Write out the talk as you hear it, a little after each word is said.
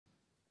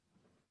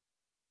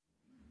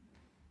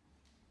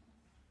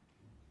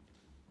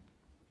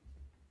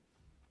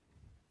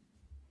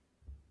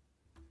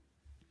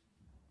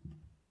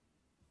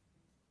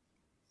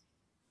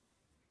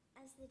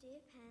As the deer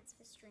pants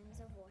for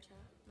streams of water,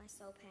 my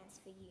soul pants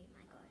for you,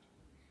 my God.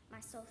 My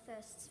soul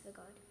thirsts for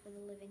God, for the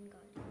living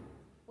God.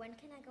 When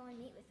can I go and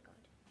meet with God?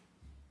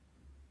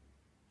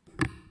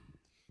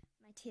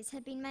 My tears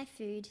have been my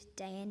food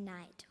day and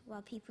night,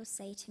 while people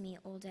say to me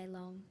all day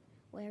long,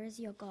 "Where is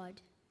your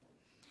God?"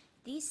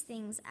 These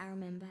things I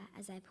remember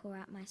as I pour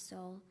out my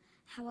soul,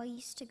 how I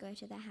used to go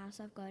to the house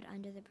of God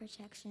under the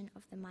protection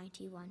of the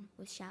Mighty One,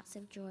 with shouts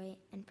of joy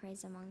and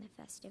praise among the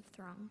festive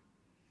throng.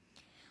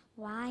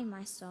 Why,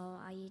 my soul,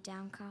 are you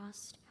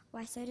downcast?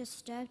 Why so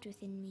disturbed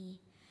within me?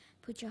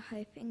 Put your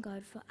hope in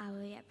God, for I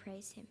will yet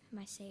praise him,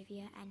 my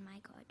Saviour and my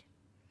God.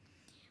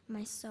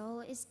 My soul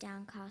is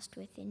downcast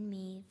within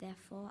me,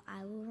 therefore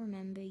I will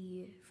remember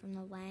you from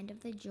the land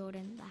of the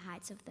Jordan, the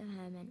heights of the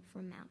Hermon,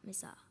 from Mount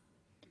Mizar.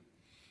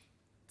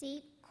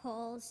 Deep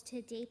calls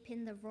to deep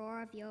in the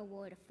roar of your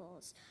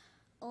waterfalls.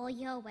 All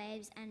your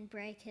waves and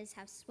breakers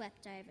have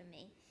swept over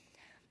me.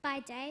 By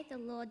day the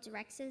Lord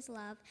directs his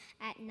love,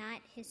 at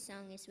night his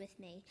song is with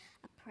me,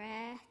 a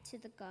prayer to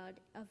the God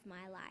of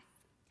my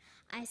life.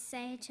 I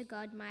say to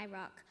God, my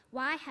rock,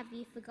 why have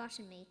you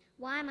forgotten me?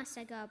 Why must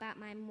I go about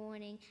my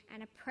mourning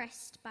and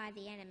oppressed by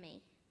the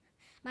enemy?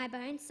 My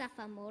bones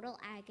suffer mortal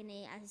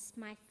agony as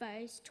my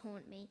foes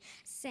taunt me,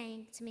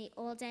 saying to me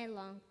all day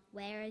long,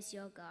 where is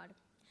your God?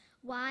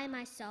 Why,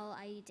 my soul,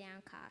 are you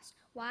downcast?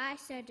 Why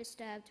so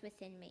disturbed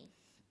within me?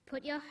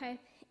 Put your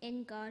hope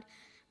in God,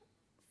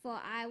 for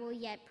I will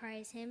yet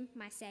praise him,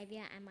 my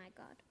Saviour and my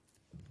God.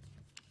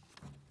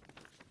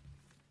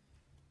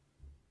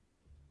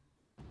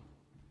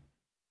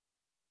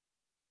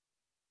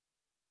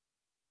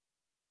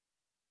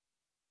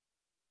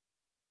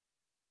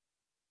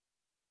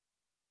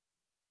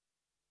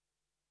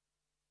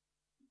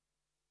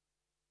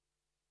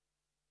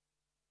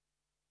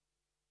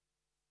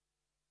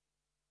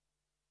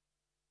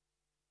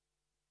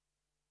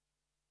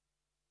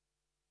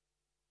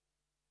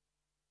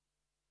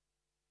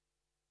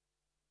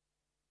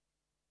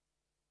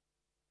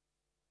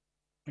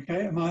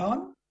 Okay, am I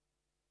on?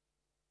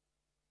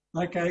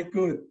 Okay,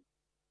 good.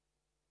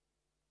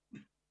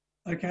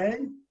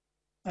 Okay,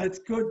 it's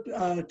good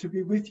to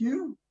be with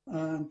you.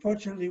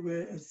 Unfortunately,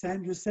 as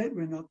Sandra said,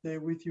 we're not there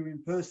with you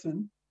in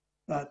person,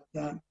 but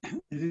it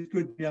is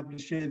good to be able to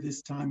share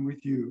this time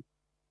with you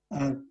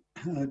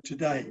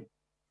today.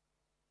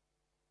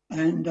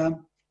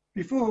 And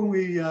before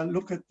we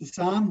look at the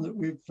psalm that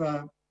we've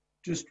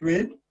just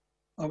read,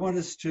 I want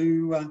us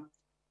to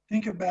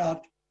think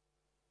about,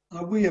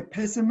 are we a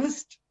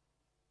pessimist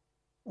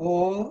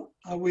or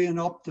are we an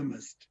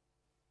optimist?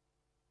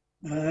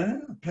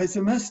 A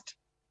pessimist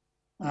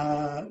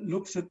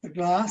looks at the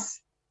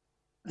glass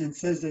and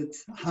says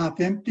it's half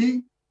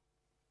empty.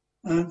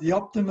 The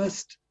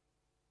optimist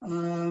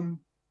doesn't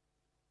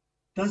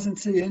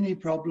see any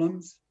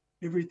problems.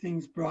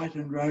 Everything's bright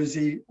and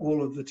rosy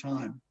all of the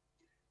time.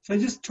 So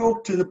just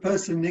talk to the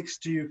person next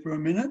to you for a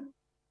minute,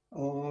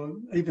 or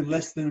even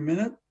less than a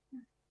minute,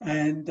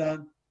 and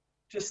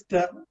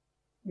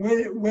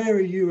where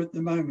are you at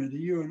the moment? Are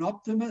you an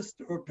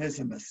optimist or a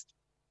pessimist?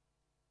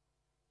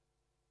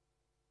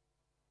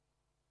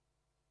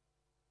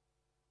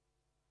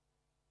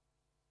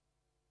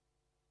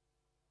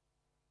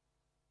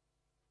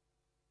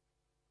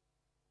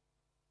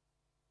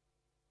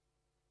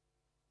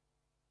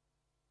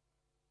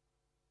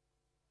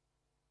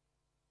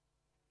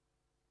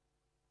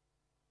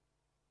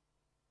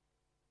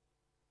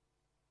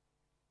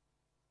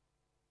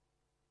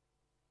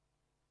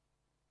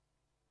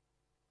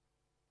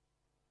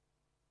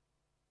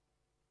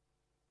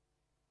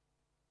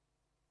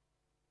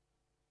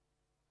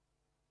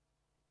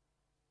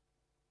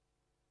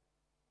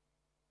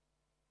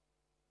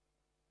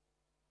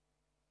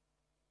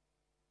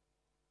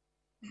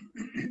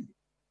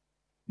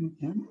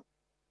 Okay.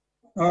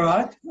 All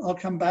right, I'll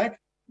come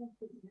back.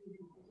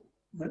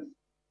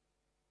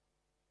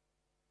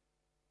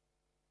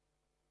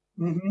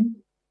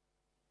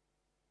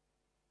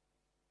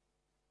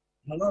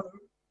 Hello.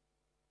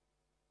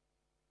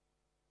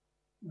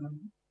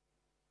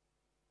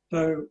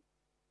 So,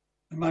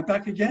 am I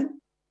back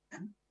again?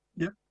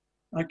 Yep.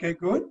 Okay,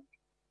 good.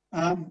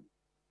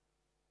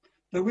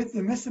 So with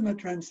the Missima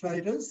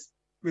translators,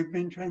 we've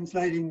been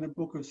translating the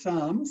book of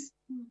Psalms,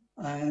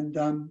 and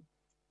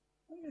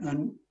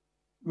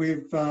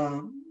we've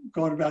gone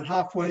about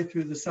halfway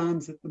through the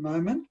Psalms at the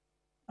moment.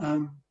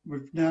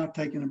 We've now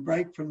taken a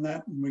break from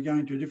that and we're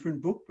going to a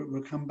different book, but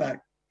we'll come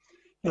back.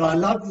 But I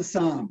love the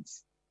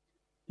Psalms.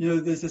 You know,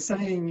 there's a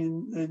saying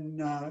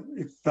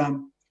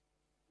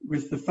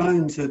with the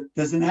phones that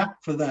there's an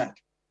app for that.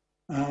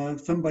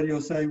 Somebody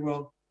will say,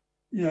 well,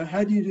 you know,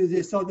 how do you do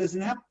this? Oh, there's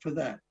an app for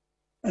that.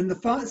 And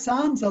the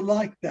Psalms are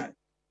like that.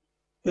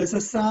 There's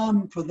a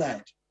psalm for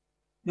that.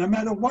 No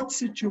matter what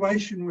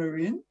situation we're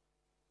in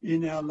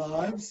our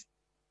lives,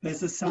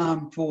 there's a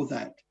psalm for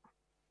that.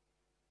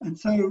 And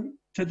so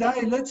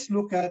today, let's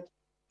look at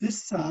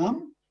this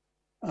psalm,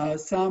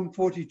 Psalm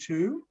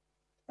 42,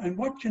 and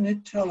what can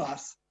it tell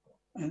us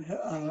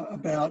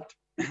about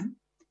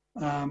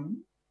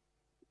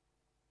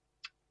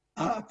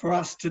for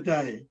us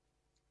today.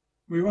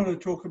 we want to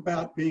talk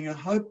about being a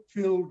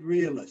hope-filled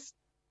realist.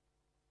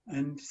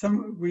 And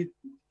we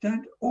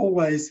don't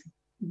always,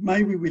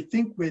 maybe we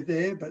think we're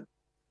there, but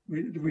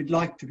we'd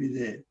like to be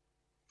there.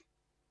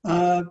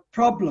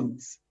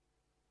 Problems.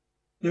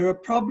 There are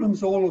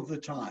problems all of the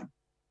time.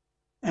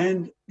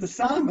 And the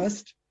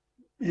psalmist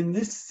in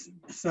this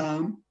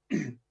psalm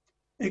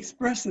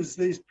expresses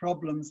these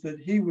problems that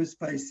he was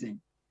facing.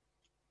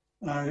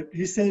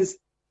 He says,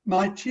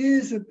 "My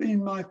tears have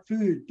been my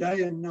food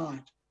day and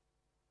night."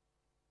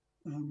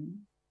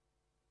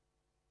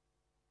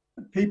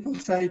 People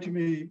say to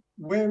me,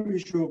 "Where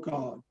is your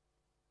God?"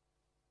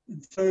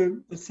 And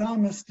so the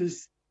psalmist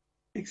is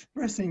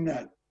expressing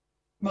that.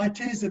 My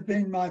tears have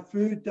been my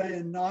food day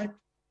and night,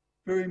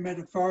 very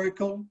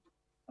metaphorical,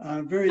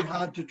 very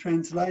hard to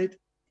translate.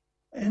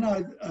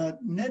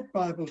 Net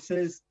Bible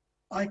says,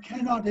 "I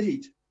cannot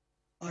eat,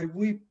 I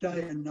weep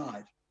day and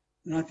night."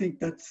 And I think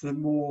that's the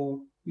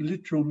more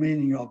literal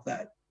meaning of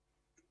that.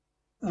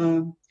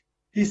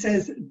 He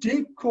says,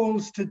 "Deep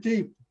calls to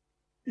deep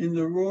in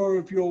the roar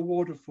of your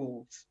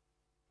waterfalls.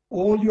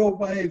 All your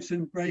waves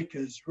and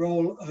breakers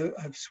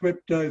have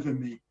swept over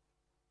me."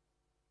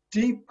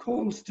 Deep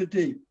calls to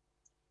deep.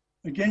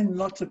 Again,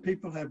 lots of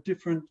people have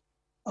different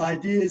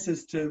ideas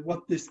as to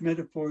what this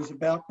metaphor is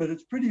about, but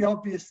it's pretty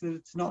obvious that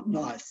it's not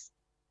nice.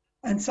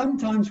 And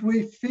sometimes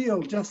we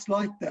feel just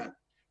like that,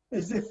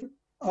 as if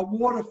a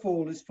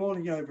waterfall is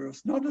falling over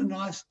us. Not a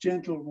nice,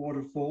 gentle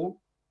waterfall,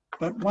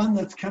 but one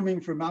that's coming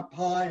from up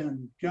high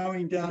and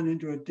going down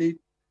into a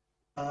deep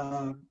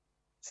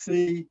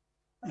sea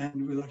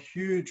and with a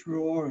huge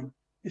roar. And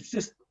it's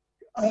just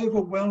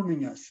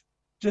overwhelming us,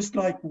 just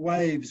like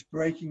waves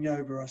breaking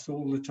over us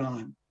all the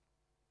time.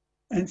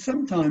 And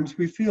sometimes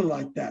we feel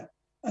like that.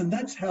 And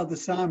that's how the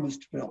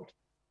psalmist felt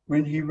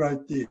when he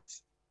wrote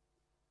this.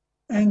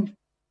 And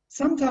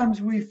sometimes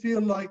we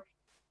feel like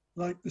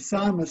the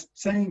psalmist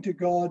saying to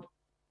God,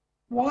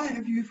 "Why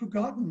have you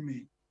forgotten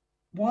me?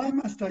 Why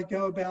must I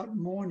go about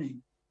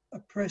mourning,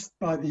 oppressed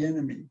by the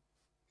enemy?"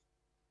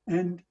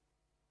 And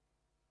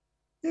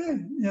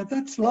yeah,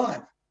 that's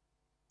life.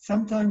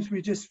 Sometimes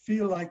we just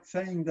feel like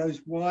saying those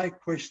why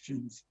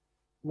questions.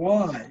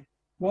 Why?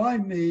 Why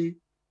me?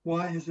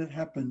 Why has it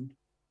happened?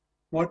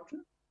 Where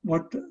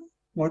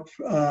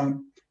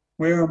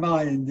am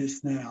I in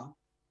this now?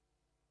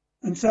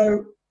 And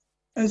so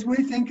as we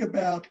think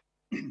about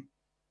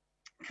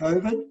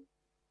COVID,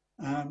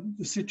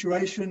 the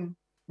situation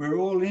we're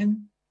all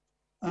in,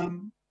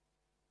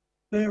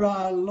 there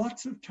are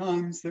lots of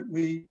times that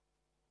we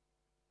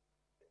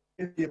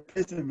can be a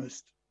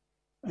pessimist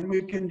and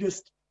we can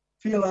just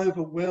feel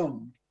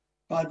overwhelmed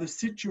by the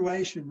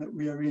situation that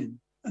we are in.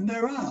 And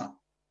there are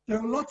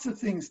lots of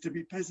things to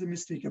be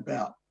pessimistic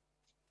about.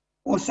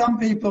 Or some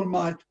people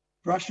might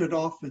brush it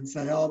off and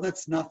say, "Oh,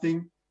 that's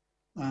nothing.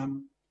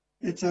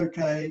 It's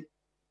okay.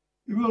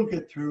 We'll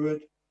get through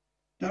it.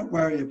 Don't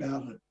worry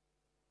about it."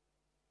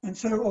 And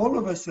so all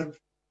of us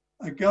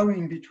are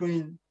going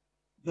between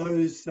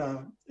those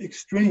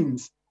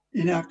extremes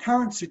in our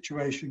current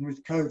situation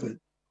with COVID,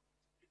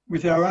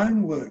 with our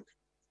own work,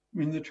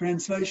 in the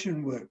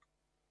translation work.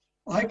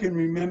 I can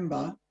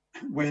remember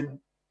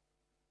when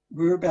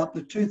we were about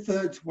the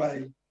 2/3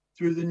 way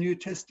through the New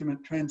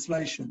Testament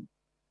translation.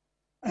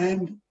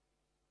 And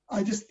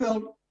I just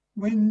felt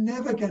we're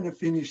never going to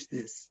finish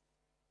this.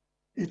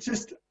 It's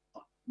just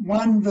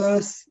one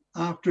verse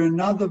after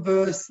another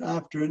verse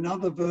after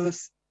another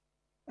verse.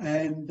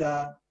 And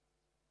are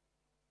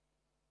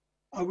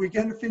we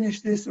going to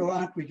finish this or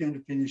aren't we going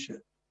to finish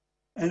it?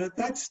 And at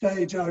that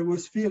stage, I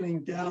was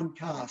feeling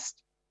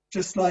downcast,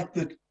 just like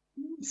the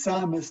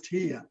psalmist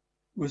here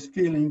was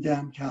feeling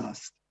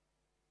downcast.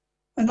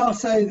 And I'll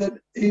say that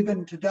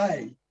even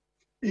today,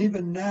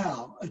 even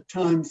now, at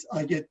times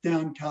I get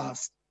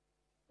downcast.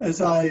 As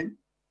I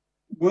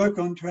work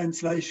on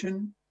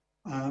translation,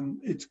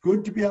 it's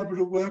good to be able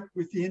to work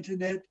with the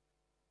internet,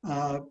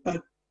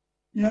 but,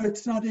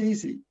 it's not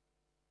easy.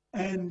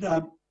 And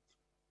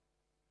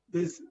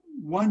there's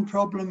one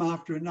problem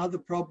after another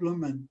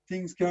problem and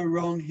things go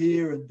wrong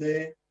here and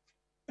there.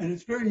 And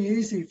it's very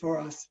easy for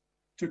us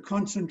to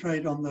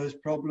concentrate on those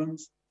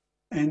problems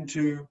and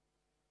to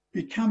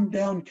become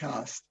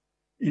downcast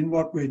in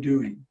what we're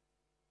doing.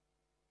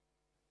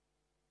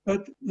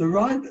 But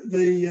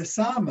the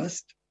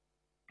psalmist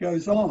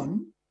goes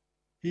on.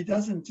 He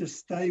doesn't just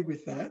stay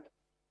with that.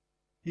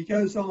 He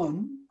goes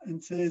on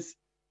and says,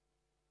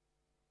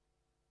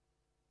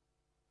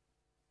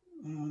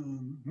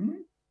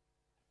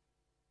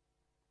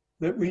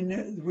 that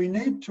we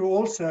need to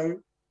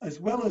also, as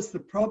well as the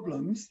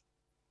problems,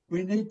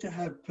 we need to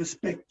have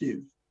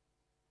perspective.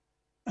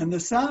 And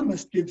the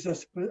psalmist gives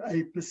us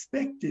a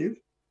perspective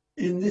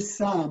in this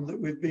psalm that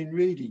we've been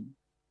reading,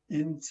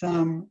 in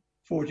Psalm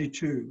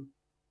 42.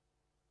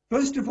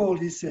 First of all,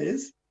 he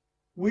says,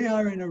 we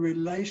are in a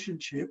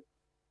relationship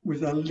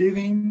with a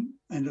living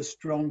and a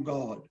strong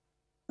God.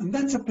 And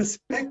that's a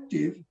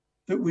perspective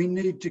that we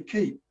need to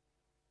keep.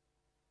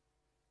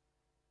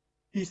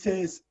 He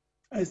says,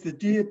 as the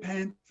deer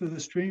pants for the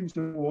streams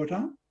of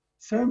water,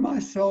 so my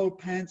soul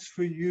pants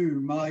for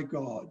you, my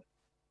God.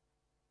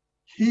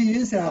 He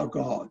is our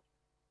God.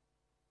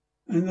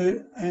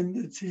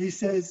 And he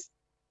says,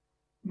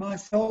 my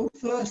soul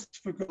thirsts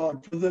for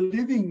God, for the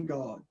living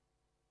God.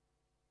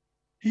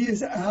 He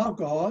is our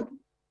God.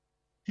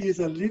 He is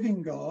a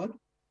living God.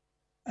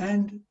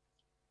 And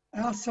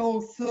our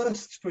soul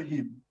thirsts for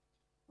him.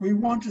 We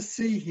want to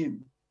see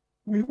him.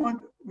 We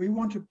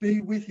want to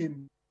be with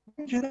him.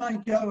 When can I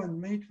go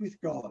and meet with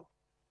God?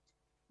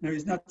 Now,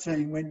 he's not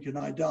saying, when can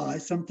I die?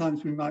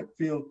 Sometimes we might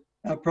feel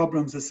our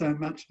problems are so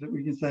much that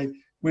we can say,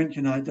 when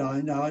can I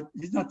die? No,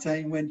 he's not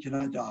saying, when can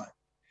I die?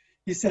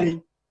 He's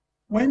saying,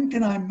 when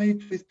can I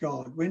meet with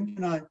God? When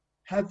can I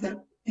have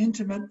that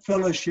intimate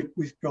fellowship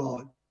with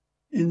God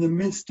in the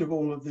midst of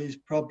all of these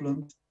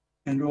problems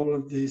and all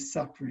of these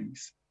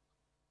sufferings?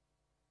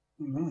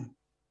 And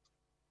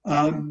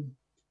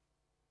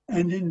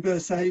in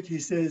verse 8, he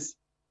says,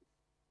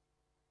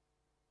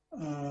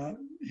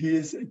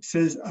 it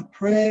says, a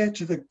prayer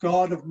to the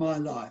God of my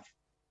life.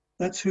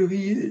 That's who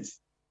he is.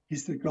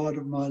 He's the God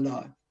of my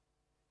life.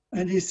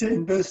 And he said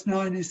in verse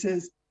 9, he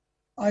says,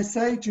 I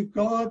say to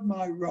God,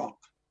 my rock,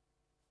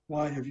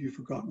 why have you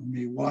forgotten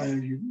me?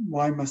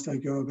 Why must I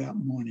go about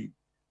mourning?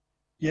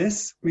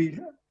 Yes, we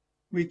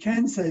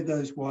can say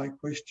those why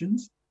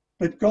questions,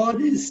 but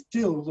God is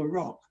still the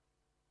rock.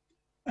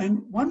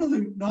 And one of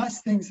the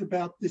nice things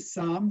about this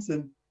Psalms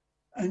and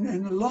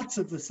lots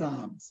of the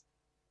Psalms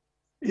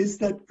is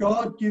that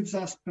God gives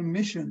us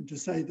permission to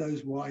say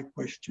those why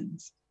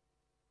questions.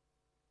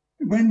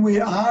 When we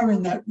are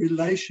in that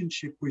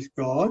relationship with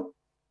God,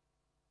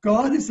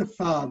 God is a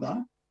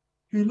Father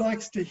who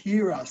likes to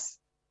hear us.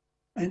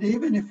 And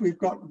even if we've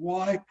got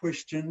why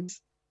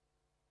questions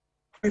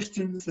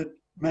that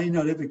may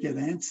not ever get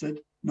answered,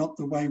 not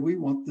the way we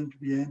want them to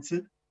be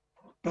answered,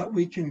 but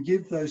we can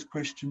give those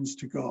questions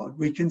to God.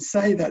 We can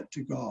say that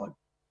to God.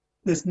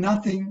 There's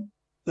nothing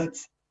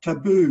that's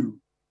taboo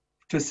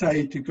to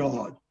say to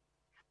God.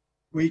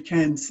 We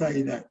can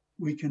say that.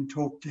 We can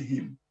talk to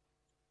him.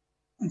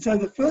 And so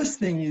the first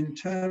thing in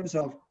terms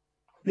of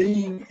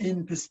being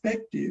in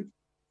perspective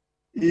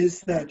is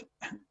that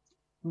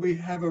we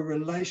have a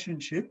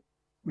relationship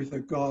with a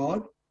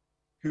God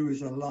who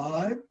is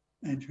alive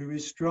and who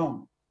is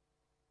strong.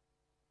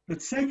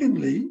 But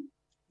secondly,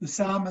 the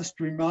psalmist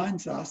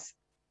reminds us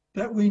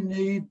that we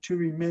need to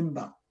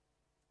remember,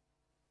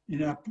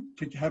 to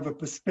have a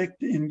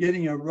perspective, in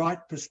getting a right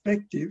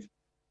perspective,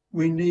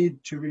 we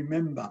need to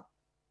remember.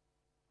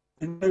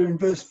 And so in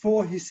verse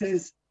 4, he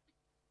says,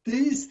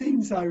 these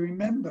things I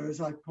remember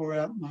as I pour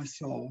out my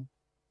soul,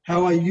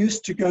 how I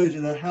used to go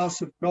to the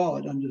house of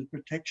God under the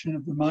protection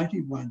of the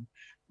Mighty One,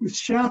 with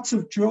shouts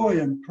of joy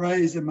and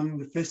praise among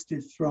the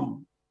festive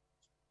throng.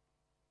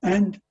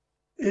 And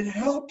it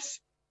helps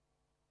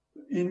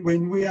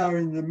when we are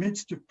in the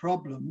midst of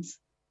problems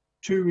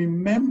to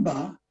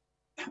remember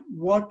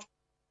what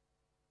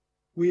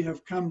we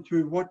have come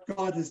through, what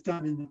God has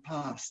done in the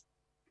past,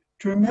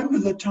 to remember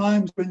the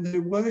times when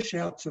there were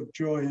shouts of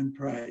joy and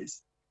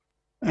praise,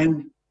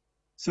 and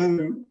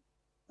to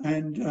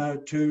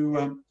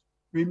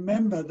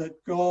remember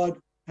that God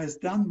has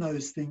done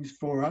those things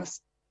for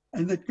us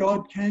and that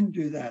God can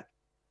do that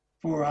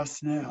for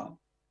us now.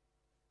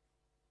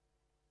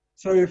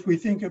 So if we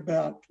think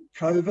about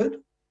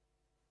COVID,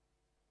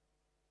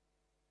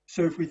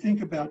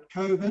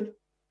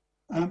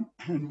 and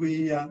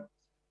we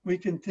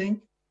can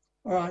think,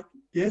 all right,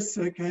 yes,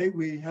 okay,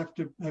 we have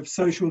to have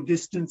social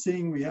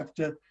distancing.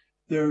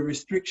 There are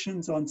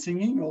restrictions on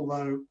singing,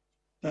 although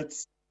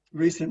that's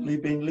recently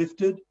been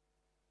lifted.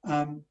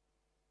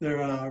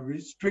 There are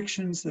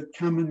restrictions that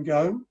come and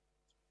go.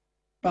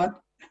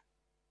 But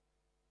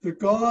the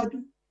God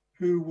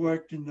who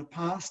worked in the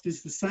past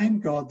is the same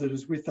God that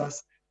is with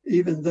us,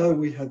 even though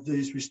we have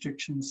these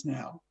restrictions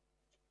now.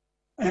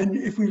 And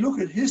if we look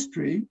at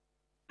history,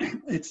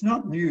 it's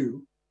not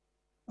new.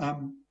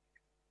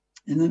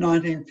 In the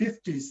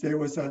 1950s, there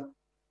was a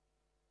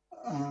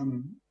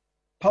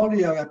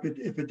polio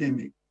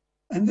epidemic,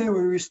 and there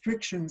were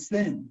restrictions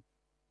then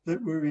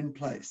that were in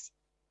place.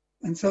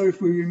 And so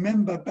if we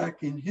remember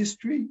back in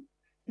history,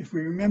 if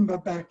we remember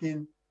back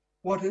in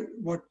what has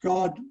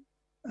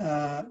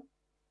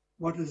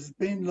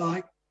been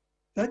like,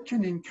 that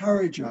can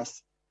encourage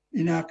us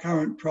in our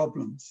current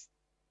problems.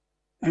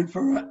 And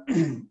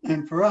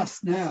for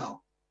us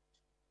now,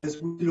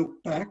 as we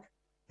look back,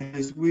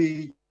 as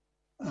we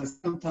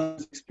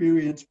sometimes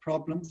experience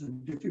problems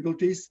and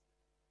difficulties,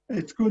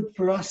 it's good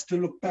for us to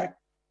look back.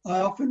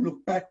 I often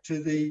look back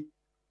to the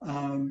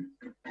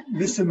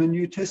Missima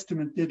New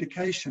Testament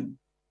dedication,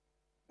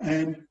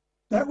 and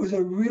that was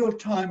a real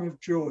time of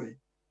joy.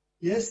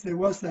 Yes, there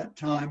was that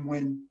time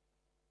when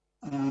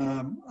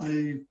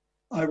I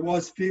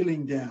was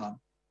feeling down,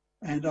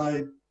 and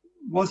I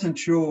wasn't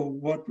sure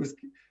what was,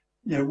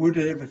 would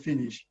it ever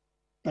finish.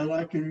 But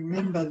I can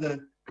remember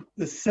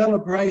the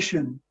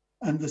celebration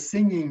and the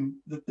singing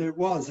that there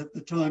was at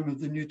the time of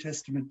the New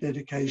Testament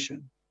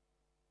dedication.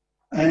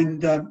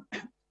 And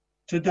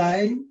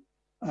today,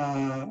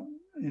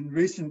 in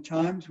recent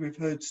times, we've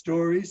heard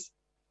stories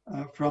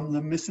from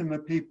the Missima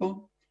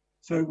people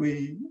So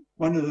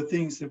one of the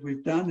things that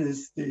we've done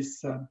is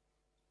this,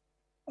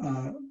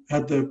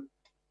 had the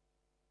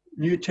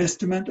New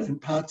Testament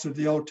and parts of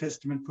the Old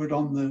Testament put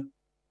on the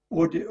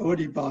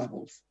Audi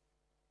Bibles.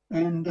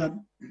 And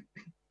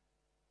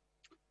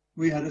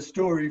we had a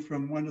story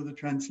from one of the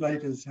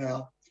translators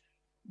how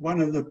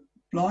one of the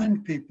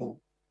blind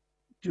people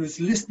was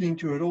listening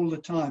to it all the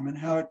time and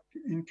how it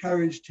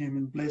encouraged him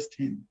and blessed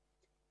him.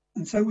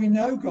 And so we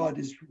know God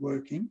is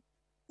working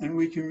and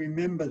we can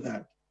remember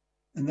that,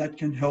 and that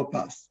can help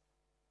us.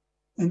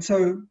 And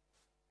so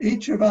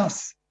each of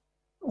us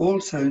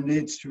also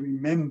needs to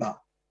remember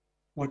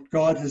what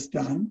God has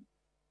done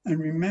and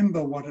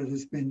remember what it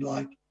has been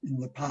like in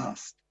the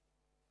past.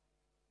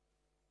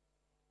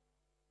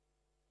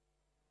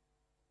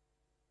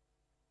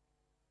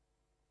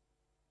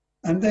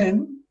 And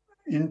then,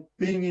 in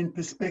being in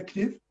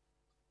perspective,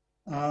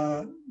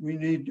 we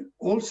need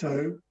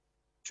also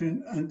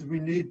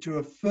to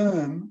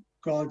affirm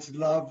God's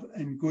love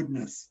and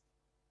goodness.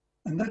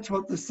 And that's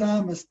what the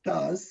psalmist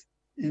does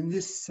in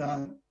this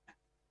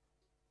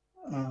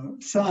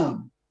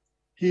psalm.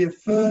 He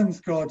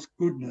affirms God's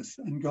goodness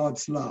and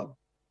God's love.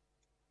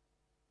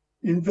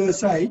 In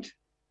verse 8,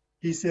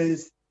 he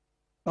says,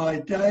 "By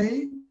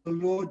day the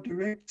Lord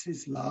directs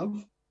his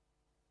love,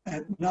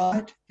 at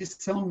night his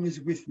song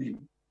is with me."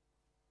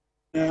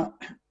 Now,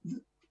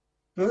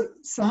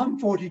 Psalm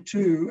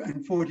 42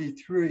 and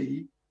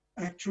 43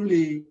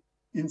 actually,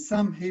 in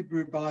some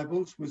Hebrew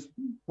Bibles, was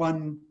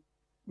one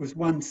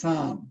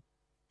psalm.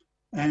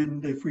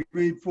 And if we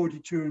read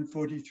 42 and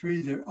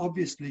 43, they're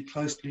obviously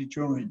closely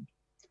joined.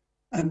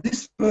 And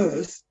this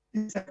verse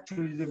is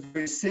actually the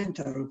very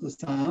center of the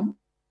psalm.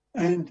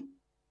 And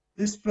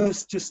this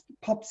verse just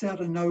pops out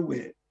of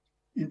nowhere.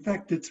 In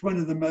fact, it's one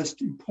of the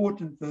most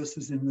important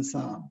verses in the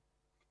psalm.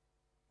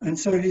 And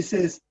so he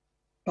says,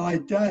 by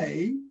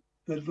day,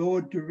 the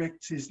Lord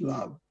directs his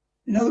love.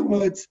 In other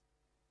words,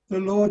 the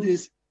Lord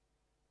is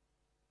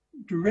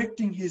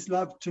directing his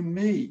love to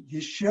me.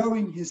 He's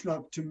showing his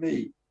love to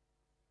me.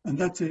 And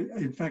that's,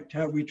 in fact,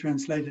 how we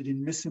translate it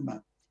in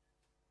Missima.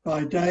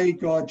 By day,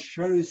 God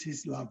shows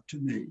his love to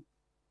me.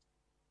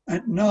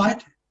 At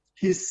night,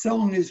 his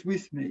song is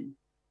with me.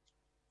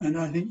 And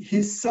I think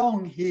his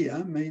song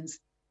here means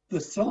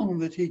the song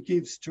that he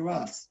gives to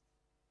us.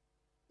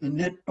 The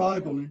Net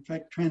Bible, in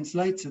fact,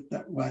 translates it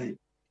that way.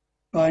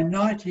 By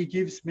night, he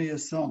gives me a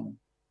song.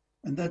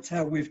 And that's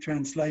how we've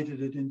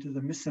translated it into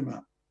the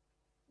Missima.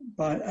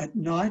 At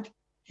night,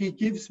 he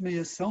gives me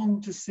a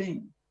song to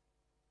sing.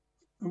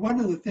 And one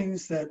of the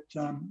things that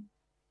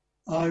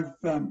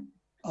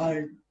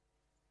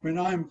when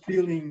I'm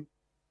feeling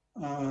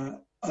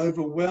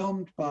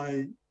overwhelmed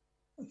by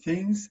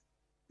things,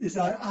 is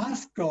I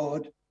ask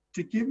God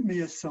to give me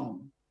a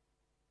song,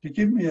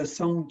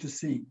 to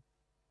sing.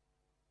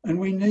 And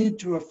we need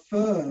to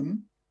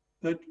affirm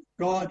that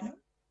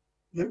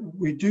that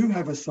we do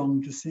have a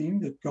song to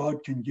sing that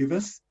God can give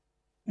us.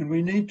 And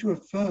we need to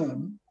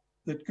affirm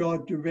that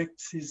God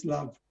directs his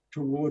love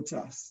towards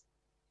us.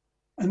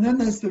 And then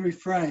there's the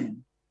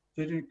refrain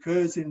that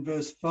occurs in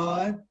verse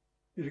 5.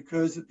 It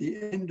occurs at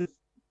the end of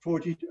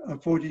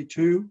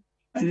 42,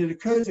 and it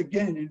occurs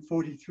again in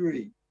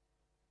 43.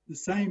 The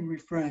same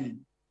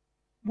refrain.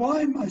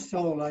 Why, my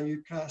soul, are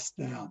you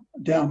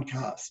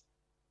downcast?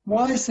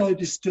 Why so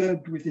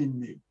disturbed within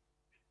me?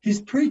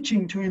 He's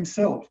preaching to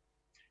himself.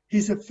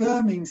 He's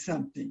affirming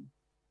something.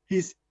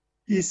 He's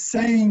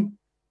saying,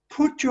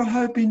 put your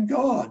hope in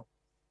God,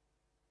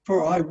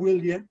 for I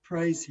will yet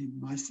praise him,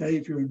 my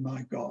Saviour and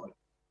my God.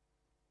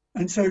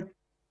 And so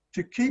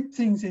to keep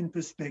things in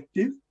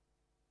perspective,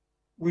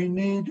 we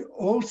need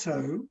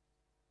also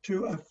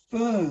to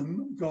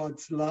affirm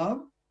God's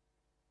love,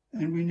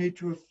 and we need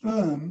to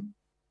affirm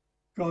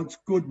God's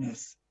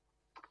goodness.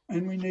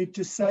 And we need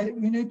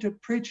to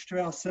preach to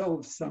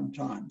ourselves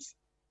sometimes,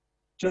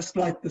 just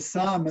like the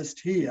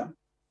psalmist here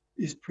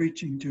is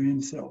preaching to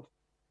himself.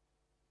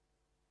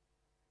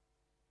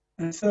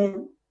 And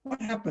so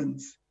what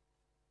happens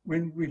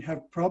when we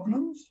have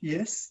problems?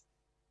 Yes.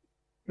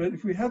 But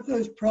if we have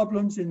those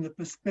problems in the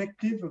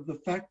perspective of the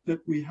fact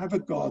that we have a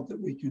God that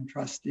we can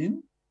trust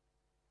in,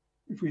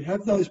 if we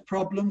have those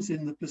problems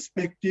in the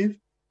perspective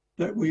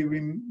that we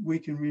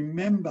can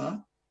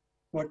remember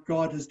what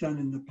God has done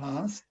in the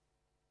past,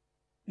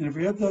 and if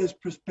we have those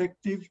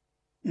perspective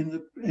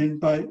in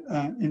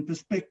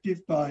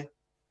perspective by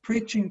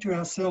preaching to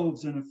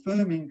ourselves and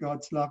affirming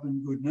God's love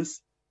and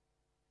goodness,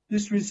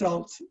 this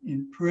results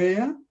in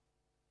prayer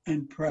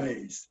and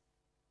praise.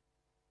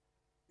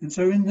 And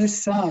so in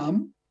this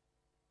psalm,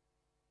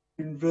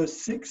 in verse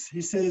 6,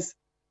 he says,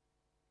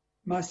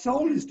 my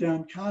soul is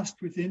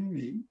downcast within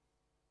me,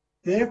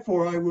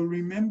 therefore I will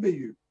remember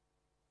you.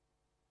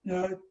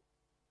 Now,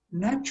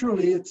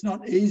 naturally, it's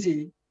not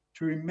easy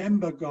to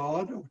remember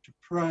God or to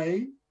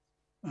pray.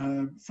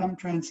 Some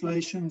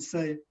translations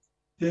say,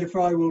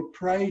 therefore I will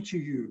pray to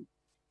you.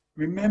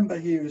 Remember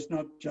here is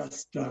not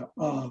just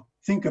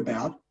think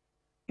about,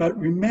 but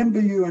remember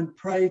you and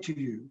pray to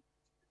you.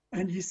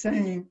 And he's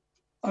saying,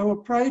 I will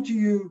pray to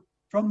you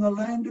from the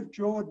land of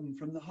Jordan,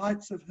 from the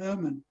heights of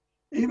Hermon.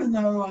 even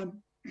though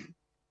I'm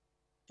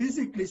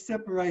physically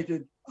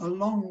separated a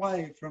long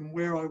way from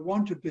where I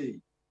want to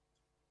be,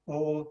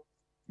 or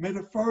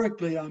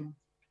metaphorically, I'm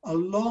a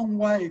long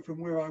way from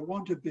where I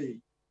want to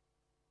be,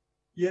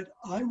 yet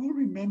I will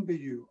remember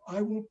you.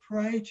 I will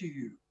pray to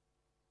you.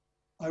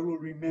 I will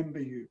remember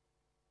you.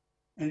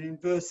 And in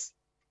verse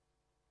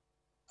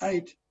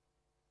 8,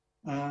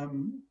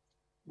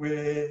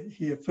 where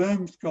he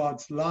affirms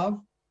God's love,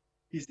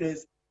 he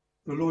says,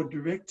 the Lord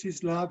directs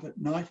his love. At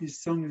night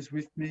his song is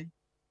with me,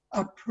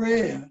 a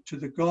prayer to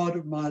the God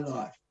of my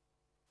life.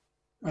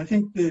 I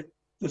think the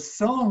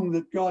song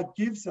that God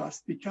gives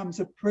us becomes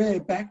a prayer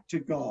back to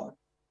God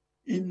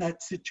in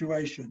that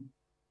situation,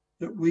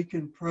 that we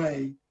can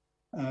pray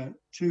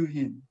to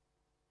him.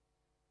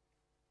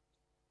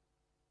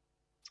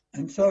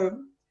 And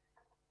so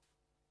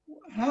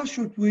how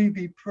should we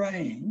be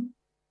praying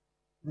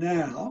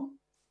now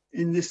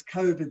in this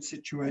COVID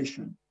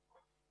situation?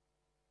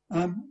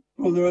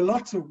 Well, there are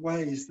lots of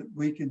ways that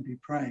we can be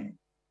praying.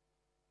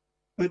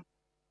 But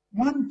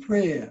one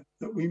prayer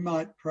that we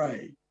might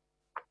pray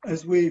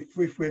if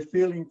we're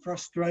feeling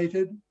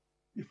frustrated,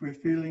 if we're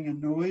feeling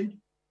annoyed,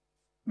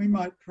 we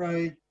might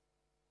pray,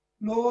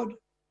 Lord,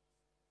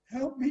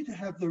 help me to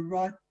have the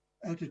right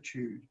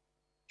attitude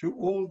to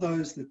all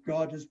those that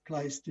God has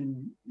placed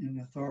in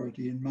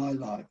authority in my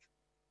life.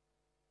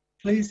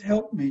 Please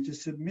help me to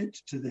submit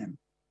to them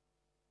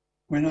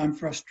when I'm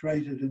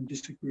frustrated and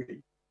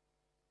disagree.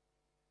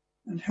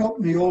 And help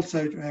me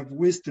also to have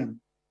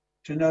wisdom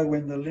to know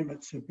when the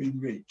limits have been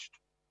reached.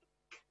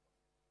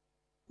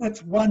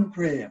 That's one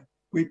prayer.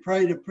 We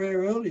prayed a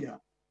prayer earlier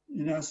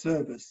in our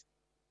service,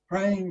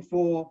 praying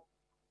for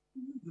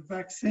the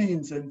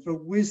vaccines and for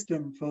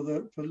wisdom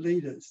for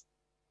leaders,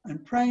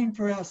 and praying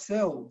for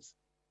ourselves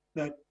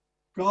that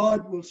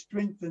God will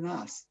strengthen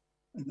us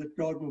and that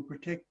God will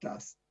protect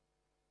us.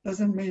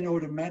 Doesn't mean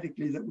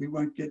automatically that we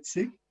won't get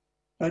sick,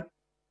 but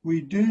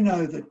we do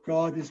know that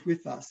God is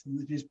with us and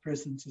that his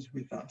presence is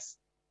with us.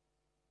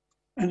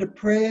 And a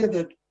prayer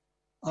that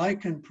I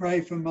can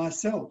pray for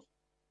myself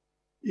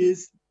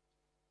is,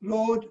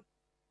 Lord,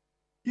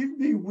 give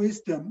me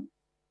wisdom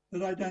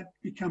that I don't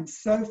become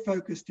so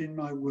focused in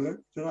my work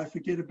that I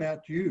forget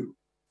about you,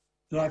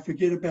 that I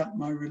forget about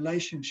my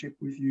relationship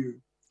with you,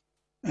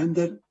 and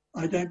that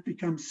I don't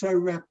become so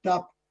wrapped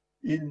up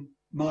in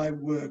my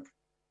work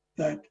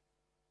that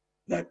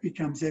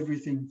becomes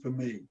everything for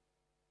me,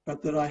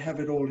 but that I have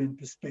it all in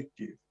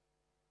perspective.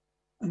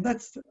 And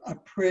that's a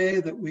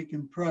prayer that we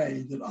can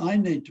pray, that I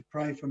need to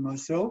pray for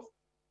myself,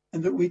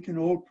 and that we can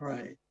all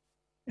pray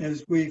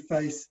as we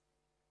face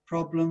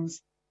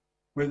problems,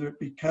 whether it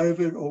be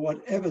COVID or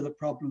whatever the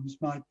problems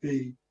might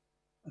be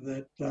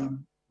that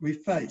we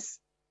face,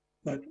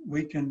 that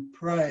we can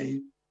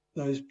pray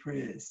those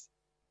prayers.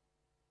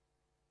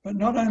 But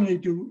not only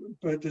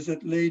does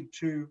it lead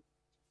to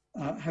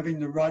having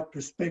the right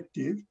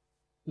perspective,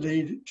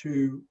 lead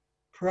to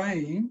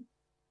praying,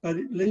 but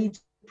it leads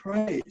to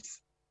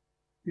praise.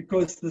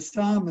 Because the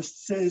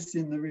psalmist says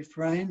in the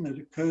refrain that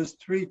occurs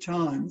 3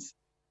 times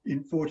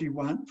in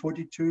 41,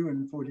 42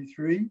 and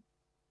 43,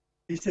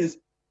 he says,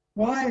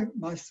 why,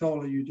 my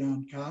soul, are you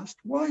downcast?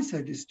 Why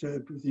so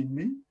disturbed within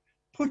me?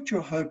 Put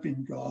your hope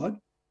in God,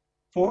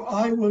 for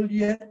I will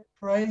yet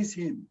praise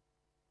him,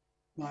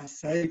 my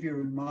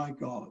Saviour and my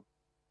God.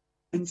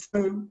 And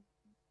so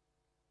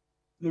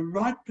the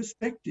right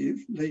perspective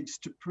leads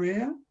to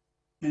prayer,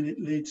 and it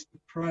leads to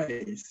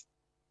praise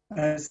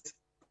as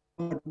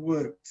God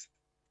works.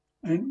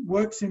 And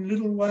works in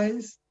little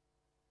ways,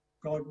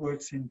 God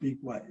works in big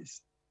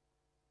ways.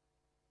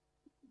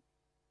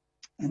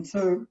 And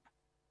so,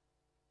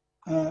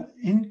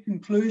 in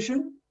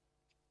conclusion,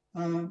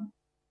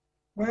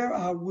 where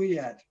are we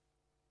at?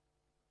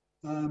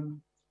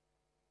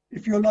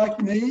 If you're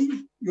like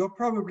me, you're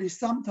probably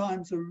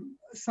sometimes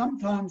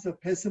a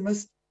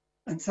pessimist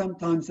and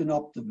sometimes an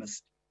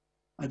optimist.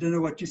 I don't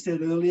know what you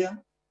said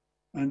earlier,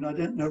 and I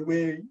don't know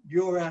where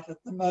you're at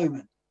the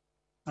moment.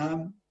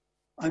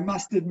 I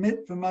must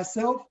admit for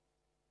myself,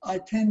 I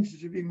tend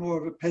to be more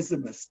of a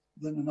pessimist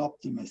than an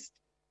optimist,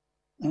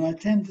 and I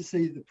tend to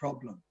see the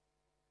problem.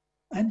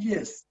 And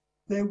yes,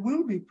 there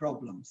will be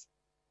problems.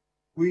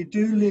 We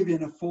do live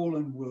in a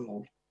fallen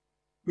world.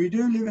 We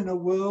do live in a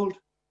world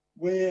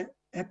where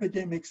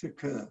epidemics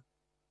occur.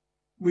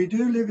 We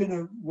do live in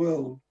a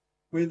world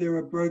where there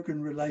are broken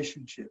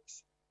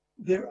relationships.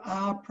 There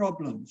are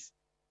problems.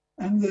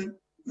 And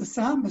the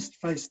psalmist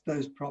faced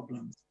those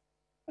problems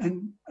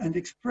and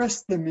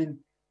expressed them in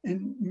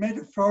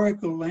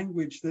metaphorical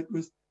language that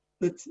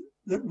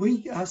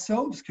we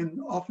ourselves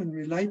can often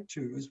relate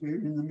to as we're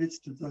in the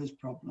midst of those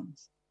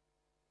problems.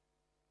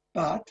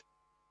 But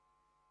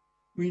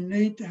we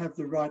need to have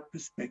the right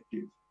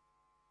perspective.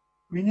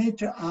 We need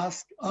to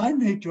ask, I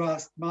need to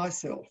ask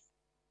myself,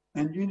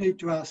 and you need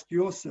to ask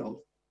yourself,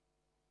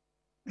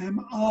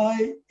 am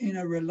I in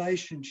a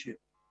relationship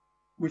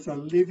with a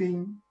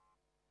living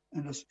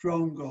and a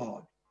strong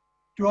God?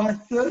 Do I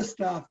thirst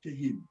after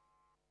him?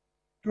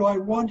 Do I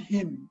want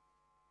him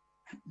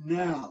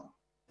now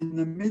in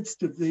the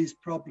midst of these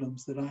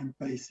problems that I'm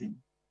facing?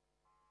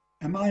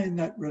 Am I in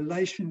that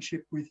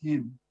relationship with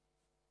him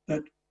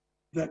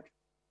that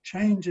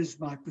changes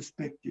my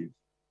perspective?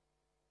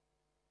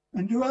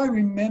 And do I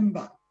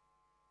remember,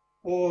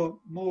 or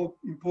more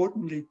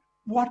importantly,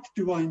 what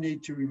do I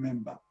need to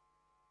remember?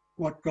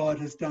 What God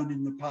has done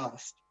in the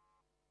past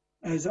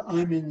as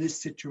I'm in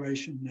this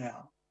situation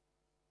now?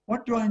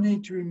 What do I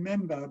need to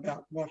remember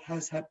about what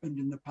has happened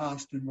in the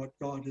past and what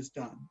God has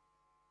done?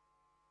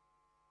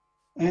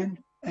 And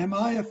am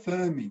I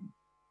affirming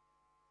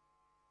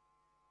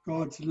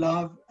God's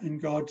love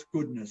and God's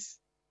goodness?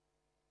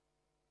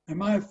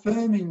 Am I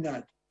affirming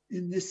that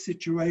in this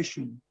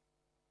situation?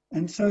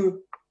 And so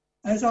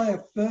as I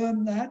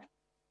affirm that,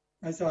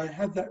 as I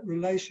have that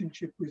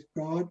relationship with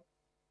God,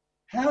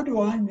 how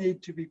do I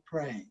need to be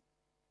praying?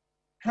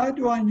 How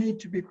do I need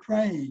to be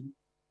praying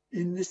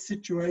in this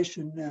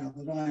situation now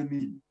that I am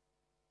in?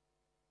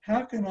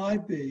 How can I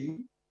be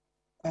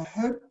a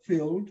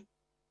hope-filled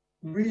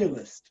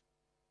realist?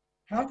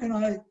 How can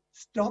I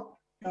stop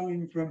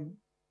going from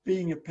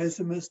being a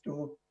pessimist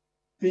or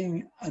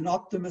being an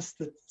optimist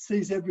that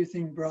sees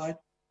everything bright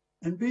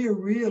and be a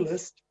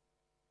realist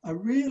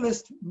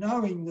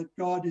knowing that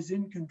God is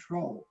in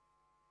control?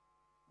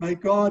 May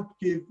God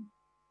give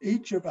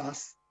each of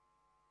us,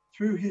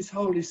 through his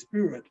Holy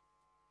Spirit,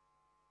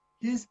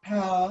 his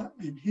power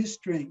and his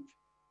strength,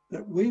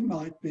 that we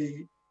might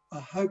be a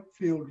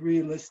hope-filled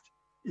realist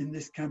in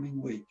this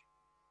coming week.